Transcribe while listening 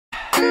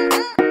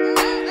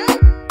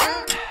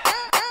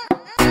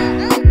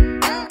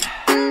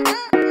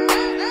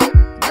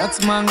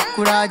Batsman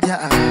kuraja,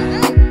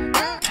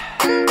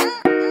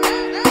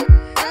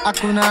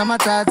 hakuna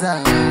matata.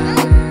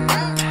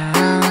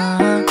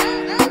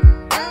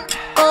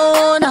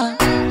 Oh na,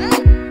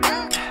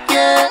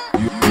 yeah.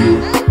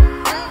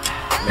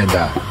 And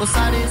I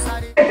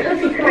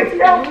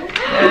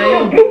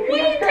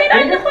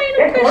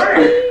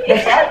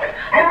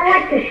don't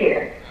like to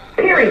share.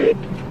 Period.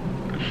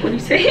 What do you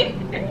say?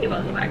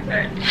 Welcome back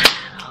there.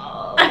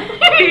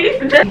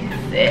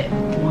 That's it.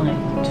 1,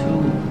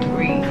 2,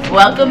 3.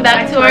 Welcome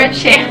back to our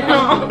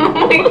channel.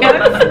 Oh my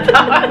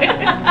God.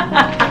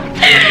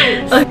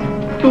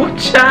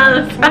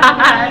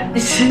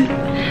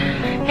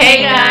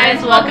 Hey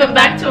guys, welcome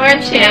back to our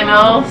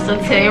channel. So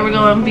today we're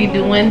going to be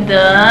doing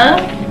the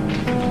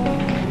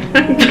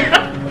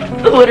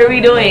what are we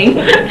doing?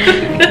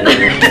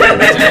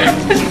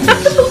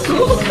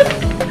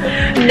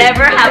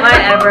 Never have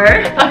I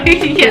ever.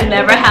 Yeah,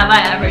 never have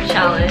I ever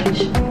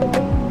challenge.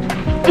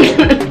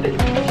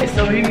 Okay,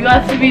 so we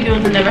got to be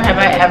doing the never have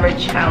I ever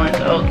challenge,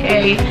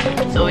 okay?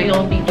 So we're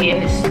gonna be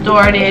getting it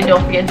started.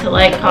 Don't forget to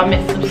like,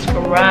 comment,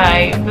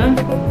 subscribe.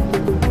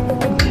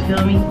 You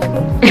feel me?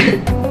 Okay.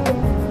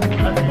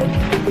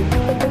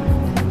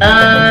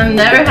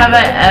 Never have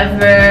I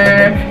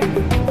ever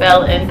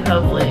fell in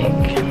public.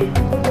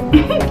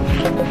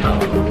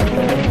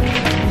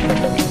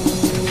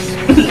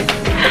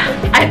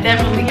 I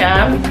definitely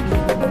have.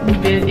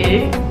 Did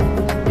it?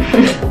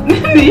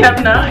 You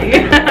have not?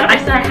 I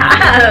said I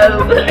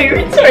have. You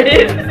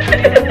retarded.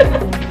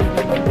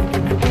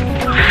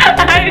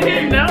 I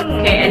didn't know.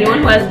 Okay, anyone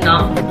who has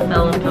not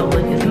fell in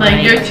public is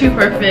like, you're too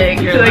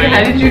perfect. You're like,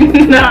 how did you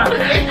not?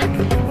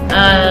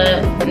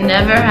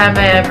 Never have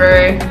I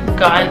ever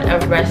gotten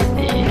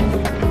arrested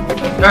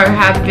or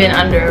have been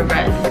under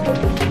arrest.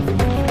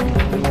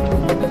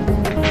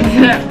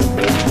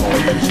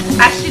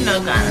 Actually, no,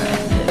 gotten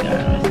arrested.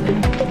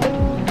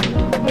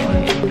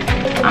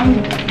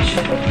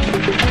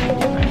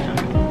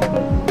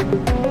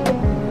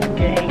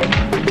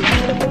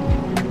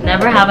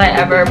 Never have I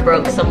ever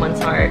broke someone's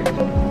heart.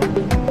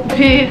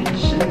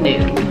 Bitch, no.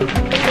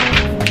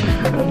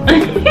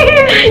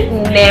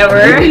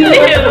 Never.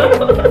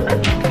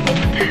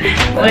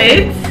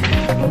 Wait,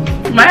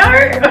 my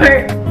heart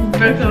or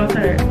broke someone's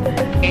heart?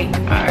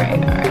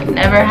 Alright.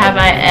 Never have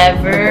I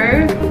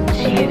ever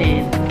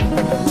cheated.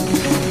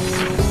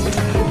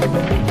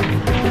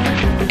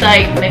 It's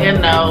like, nigga,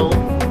 no.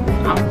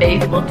 I'm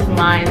faithful to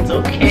mine's,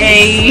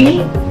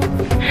 okay?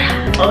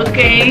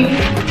 Okay.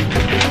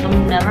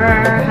 Never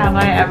have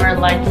I ever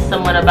lied to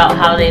someone about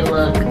how they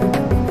look. You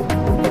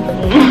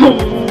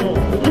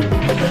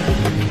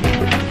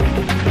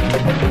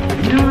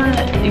know what?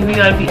 We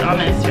gotta be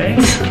honest, right?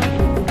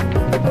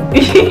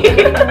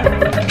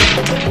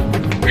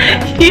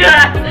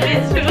 Yeah,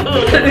 it's true.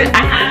 I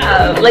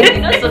have. Like,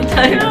 you know,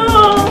 sometimes. No.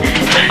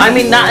 I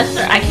mean, not a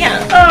certain, I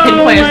can't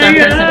pinpoint a certain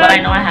person, but I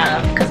know I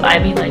have. Because I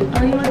be like,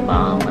 oh, you look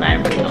bomb, but I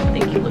really don't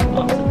think you look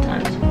bomb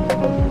sometimes.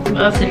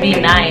 Well, to be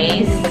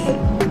nice.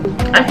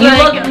 I feel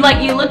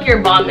you look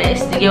your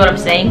bombest. You get what I'm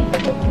saying?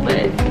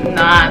 But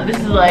nah, this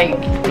is like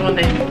when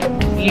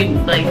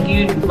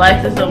you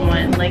lied to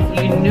someone, like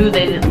you knew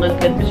they didn't look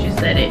good, but you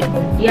said it.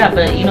 Yeah,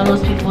 but you know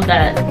those people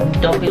that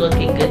don't be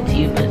looking good to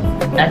you, but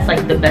that's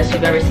like the best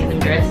you've ever seen them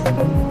dress.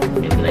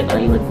 You'll be like, oh,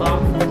 you look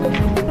bomb.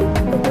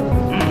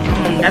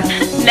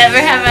 Never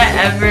have I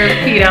ever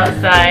peed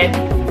outside.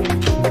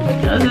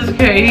 This is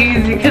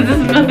crazy because this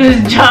is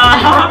Mother's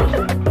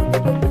job.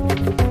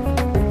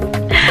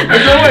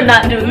 That's what we're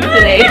not doing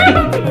today.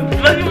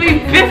 Fucking we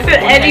fix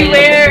it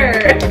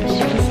anywhere.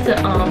 She wants to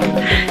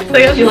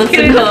she wants to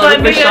go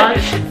for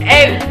shots.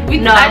 Hey,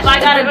 no, if I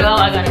gotta go,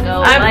 I gotta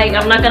go.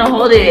 I'm not gonna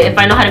hold it if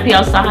I know how to pee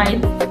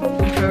outside.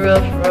 For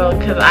real,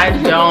 cause I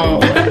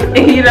don't.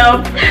 You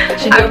know,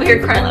 she'd be over here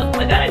crying like, oh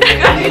my god,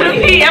 I'm gonna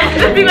pee. I'm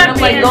gonna pee my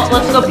pants. I'm like,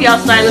 let's go pee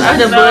outside. Let's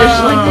go to the bush.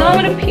 She's like, no, I'm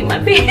gonna pee my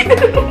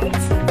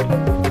pants.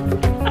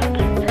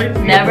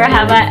 Never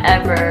have I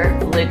ever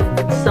licked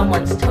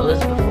someone's toes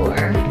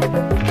before.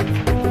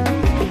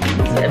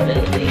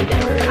 Definitely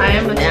never. I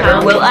am a never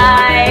child. Will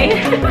I?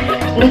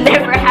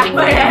 Never have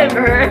I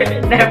ever.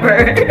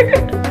 Never.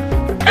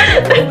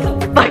 That's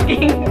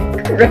fucking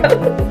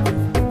gross.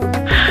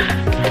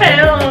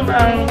 Hell no,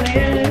 man.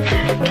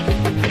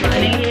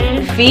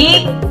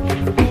 Feet?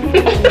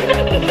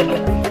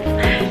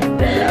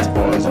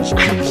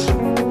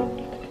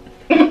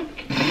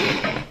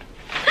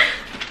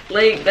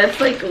 Like, that's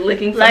like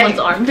licking someone's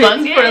armpits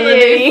for a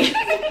living.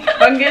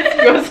 Fungus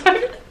grows on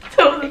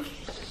toes.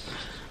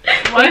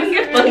 Why does it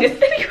get fungus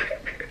anywhere?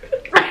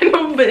 I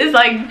know, but it's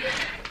like,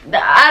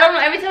 I don't know,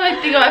 every time I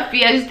think about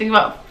feet, I just think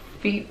about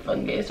feet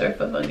fungus or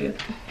foot fungus.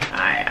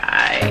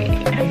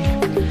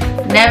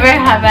 Never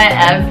have I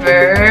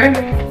ever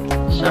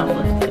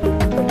shoplifted.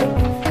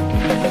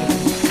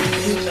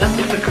 I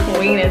was the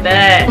queen of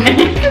that.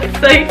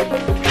 It's like,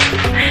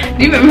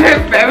 do you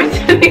remember Forever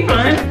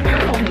 21?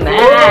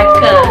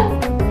 Oh,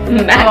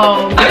 Mac.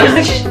 Oh,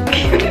 gosh.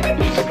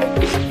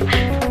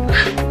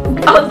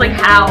 I was like,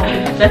 how?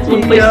 That's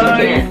one place you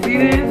can't. See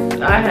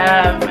this? I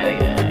have.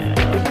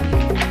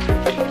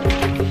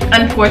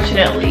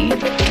 Unfortunately.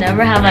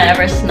 Never have I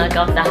ever snuck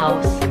out the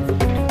house.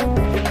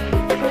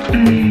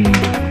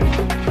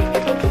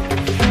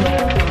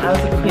 Well, I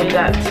was a queen of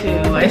that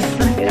too. I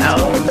snuck it out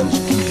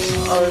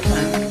all the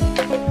time.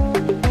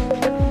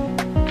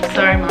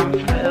 Sorry, Mom,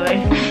 by the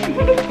way.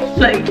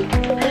 Like,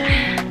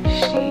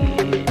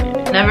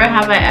 shit. Never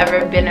have I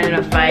ever been in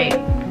a fight.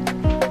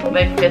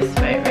 Like, fist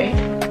fight, right?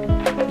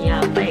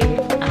 Yeah, fight. I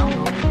don't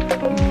know.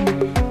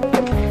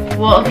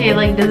 Well, okay,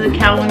 like, does it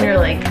count when you're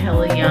like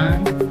hella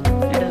young?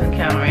 It doesn't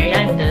count, right?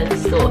 Yeah,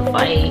 it's still a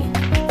fight.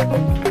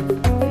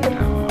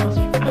 No,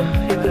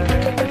 okay, whatever.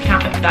 If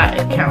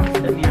that counts,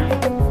 then yeah.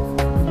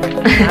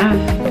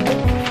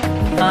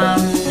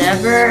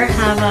 Never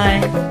have I.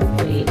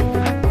 Wait.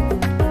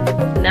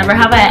 Never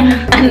have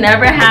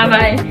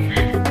I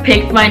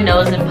picked my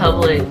nose in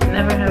public.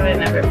 Never have I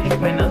never picked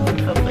my nose in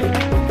public.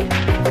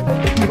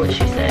 What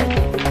she said.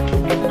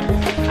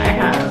 I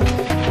have.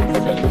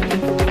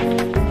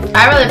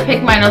 I'd rather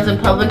pick my nose in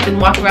public than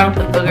walk around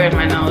with a booger in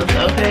my nose,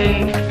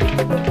 okay?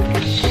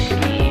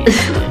 Shit.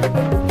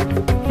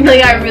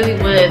 Like, I really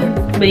would.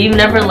 But you've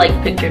never like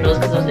picked your nose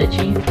because it was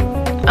itchy?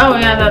 Oh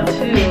yeah, that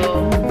too.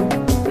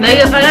 Like,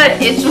 if I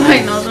got itch my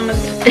nose, I'm gonna...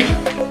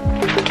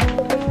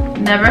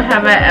 Never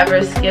have I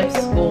ever skipped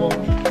school.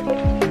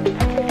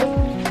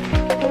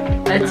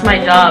 That's my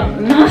job.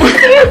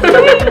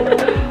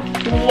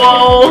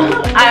 Whoa,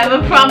 I have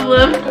a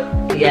problem.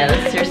 Yeah,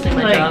 that's seriously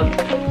my job.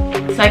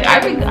 It's like, I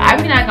mean, I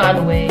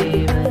got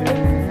way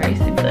better. I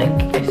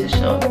used to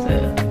show up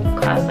to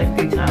class like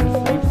 3 times a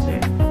semester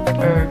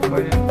or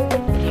recorded.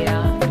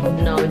 Yeah,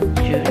 no,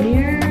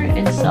 junior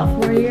and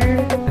sophomore year.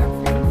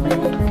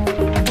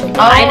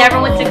 I never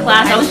went to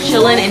class. I was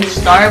chilling in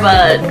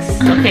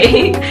Starbucks,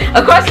 okay?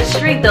 Across the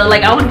street though,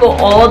 like I would go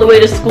all the way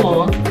to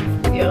school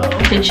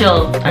to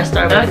chill at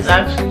Starbucks. That's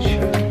actually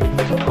true.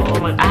 Oh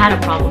my, I had a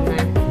problem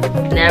then.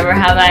 Never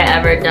have I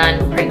ever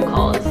done prank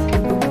calls.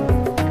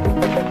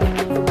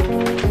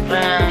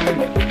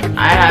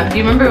 I have. Do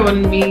you remember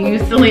when me and you,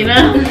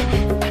 Selena?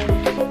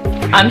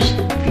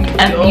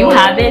 If you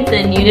haven't,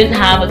 then you didn't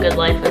have a good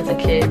life as a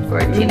kid or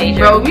a teenager.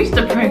 Bro, we used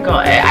to prank call.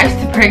 I used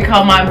to prank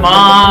call my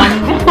mom.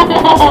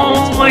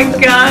 Oh my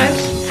gosh.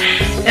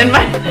 And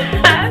my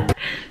dad.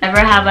 Never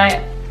have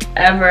I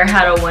ever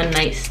had a one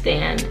night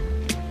stand.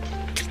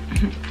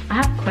 I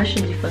have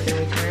questions you fucking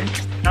return.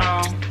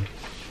 Oh.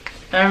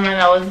 Never mind,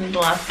 that wasn't the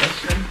last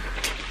question.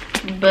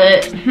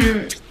 But,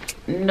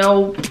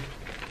 nope.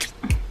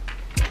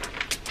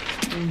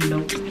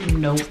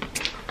 Nope.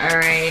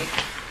 Alright.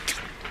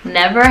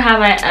 Never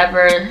have I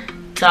ever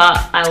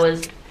thought I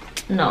was...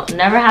 No,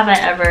 never have I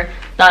ever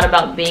thought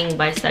about being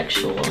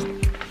bisexual.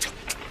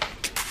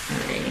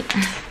 Alright.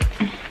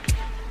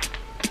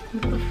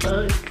 What the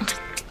fuck?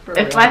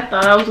 If I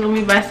thought I was gonna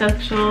be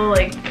bisexual,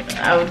 like,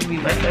 I would be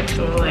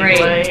bisexual. Like,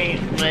 right.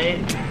 What?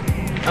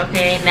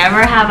 Okay,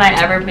 never have I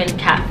ever been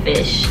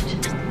catfished.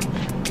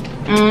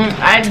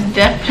 I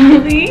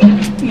definitely...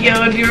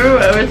 Yo, do you remember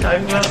what I was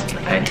talking about?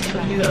 I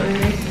told you the other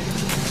day.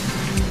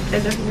 I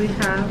definitely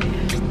have.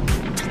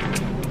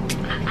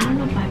 I don't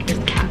know if I've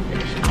been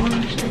catfished. I don't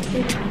know, should I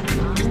say that?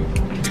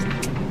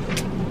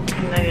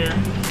 Nigga.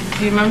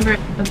 Do you remember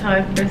that's how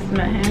I first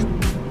met him?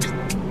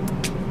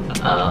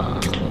 Oh.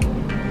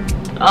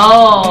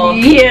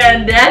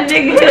 Yeah, that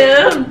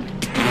nigga.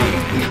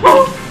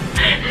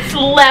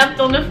 Slapped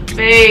on the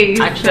face.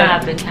 Actually, I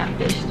have been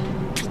catfished.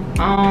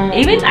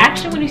 Even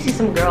actually when you see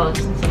some girls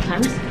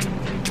sometimes.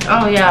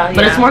 Oh yeah,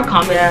 but it's more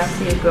common to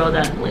see a girl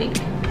that like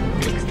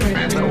looks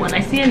different. But when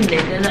I see a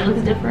nigga that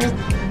looks different,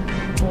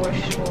 for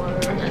sure.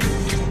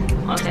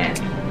 Okay.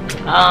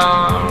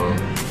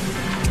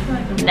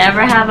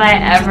 Never have I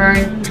ever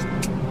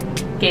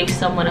gave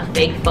someone a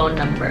fake phone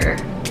number.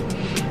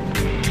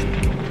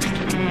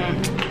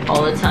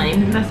 All the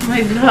time. That's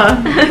my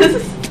job.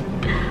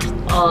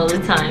 All the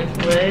time.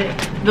 What?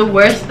 The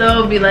worst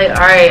though would be like,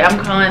 alright, I'm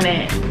calling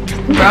it.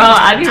 Bro,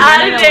 I'd be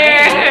running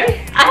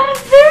away. Out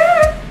of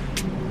there.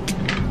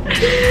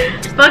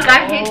 Fuck,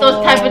 I hate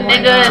those type of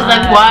niggas.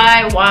 Like,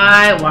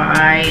 why?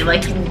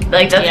 Like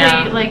that's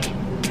how you, like,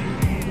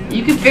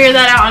 you can figure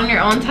that out on your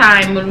own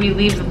time when we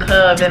leave the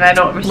club and I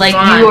don't respond.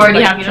 Like, you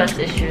already have trust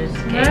issues.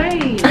 Okay?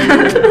 Right.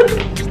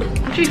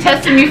 What you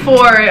testing me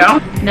for?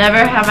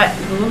 Never have I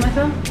Googled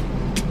myself?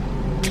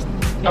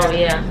 Oh,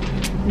 yeah.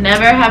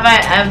 Never have I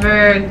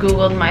ever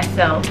Googled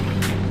myself.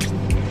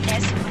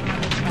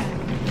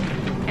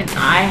 And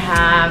I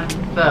have...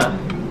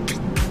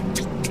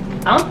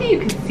 I don't think you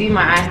can see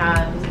my I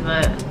haves,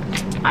 but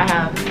I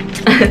have.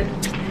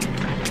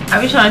 I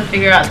be trying to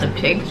figure out the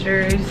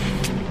pictures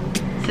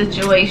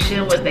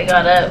situation, what they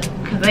got up,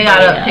 because they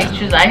got up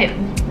pictures I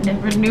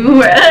never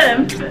knew or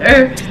I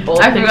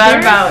forgot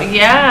about.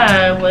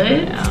 Yeah, what?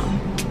 Yeah.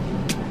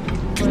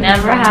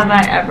 Never have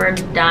I ever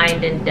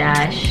dined and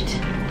dashed.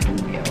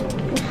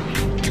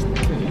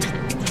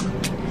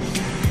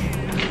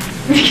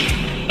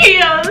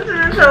 Yeah, this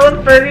is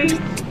so funny.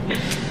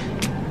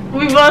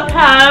 We both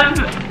have.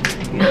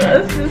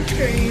 That's just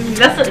crazy.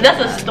 That's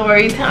a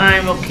story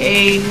time,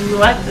 okay? We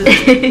watched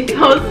this. That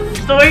was a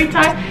story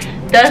time.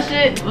 That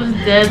shit was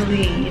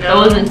deadly, you know?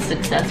 It wasn't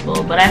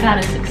successful, but I've had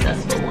a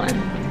successful one.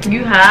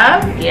 You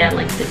have? Yeah,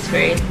 like 6th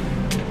grade.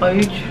 Oh,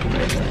 you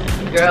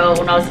tripping. Girl,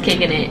 when I was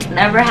kicking it.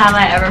 Never have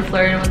I ever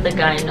flirted with a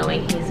guy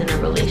knowing he's in a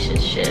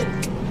relationship.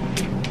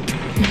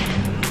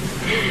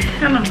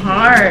 Kind of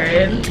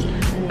hard.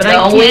 But I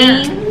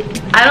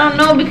don't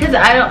know because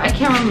I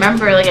can't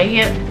remember. Like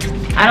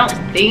I don't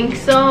think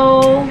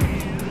so.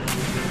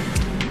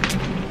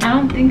 I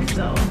don't think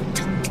so.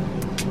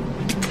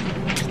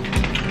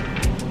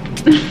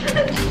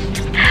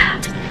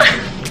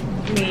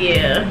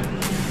 Yeah.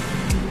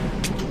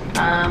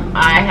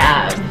 I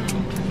have.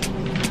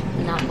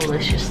 Not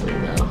maliciously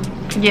though.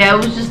 Yeah, it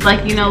was just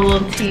like, you know,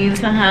 little tease,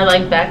 kind of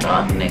like back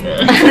off,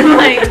 nigga.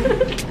 Like,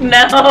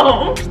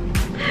 no.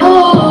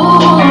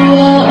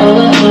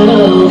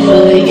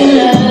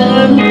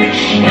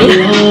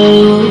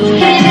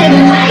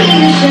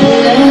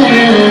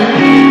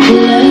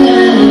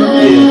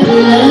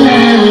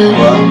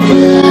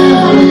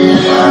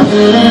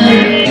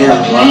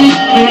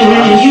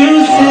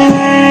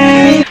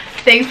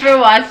 Thanks for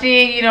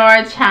watching, you know,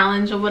 our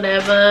challenge or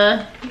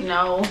whatever. You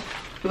know,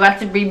 we're about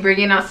to be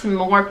bringing out some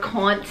more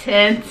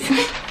content.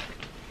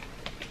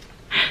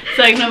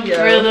 So like no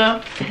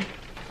further,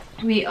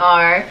 we're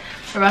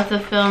about to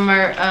film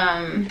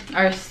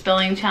our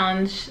spelling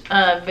challenge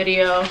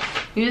video.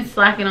 We've been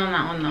slacking on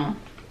that one though.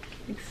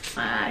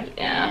 Slacking,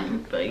 yeah.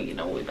 But you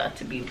know, we're about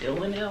to be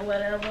doing it or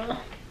whatever.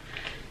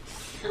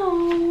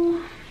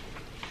 So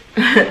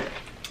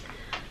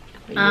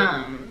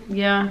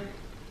yeah.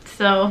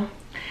 So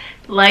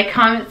like,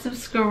 comment,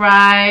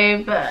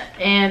 subscribe,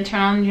 and turn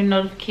on your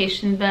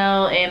notification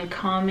bell and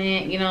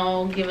comment, you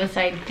know, give us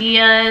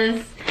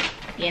ideas,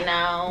 you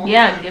know.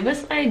 Yeah, give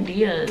us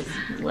ideas.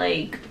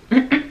 Like Are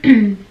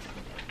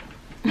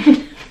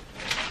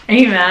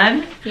you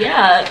mad?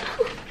 Yeah.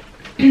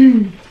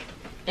 Anyways.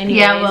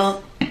 Yeah,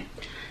 well,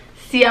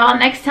 see y'all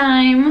next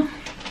time.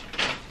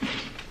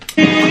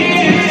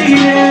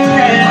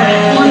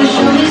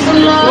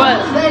 What?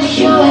 That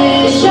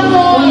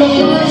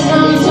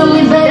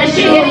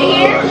shit in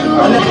here?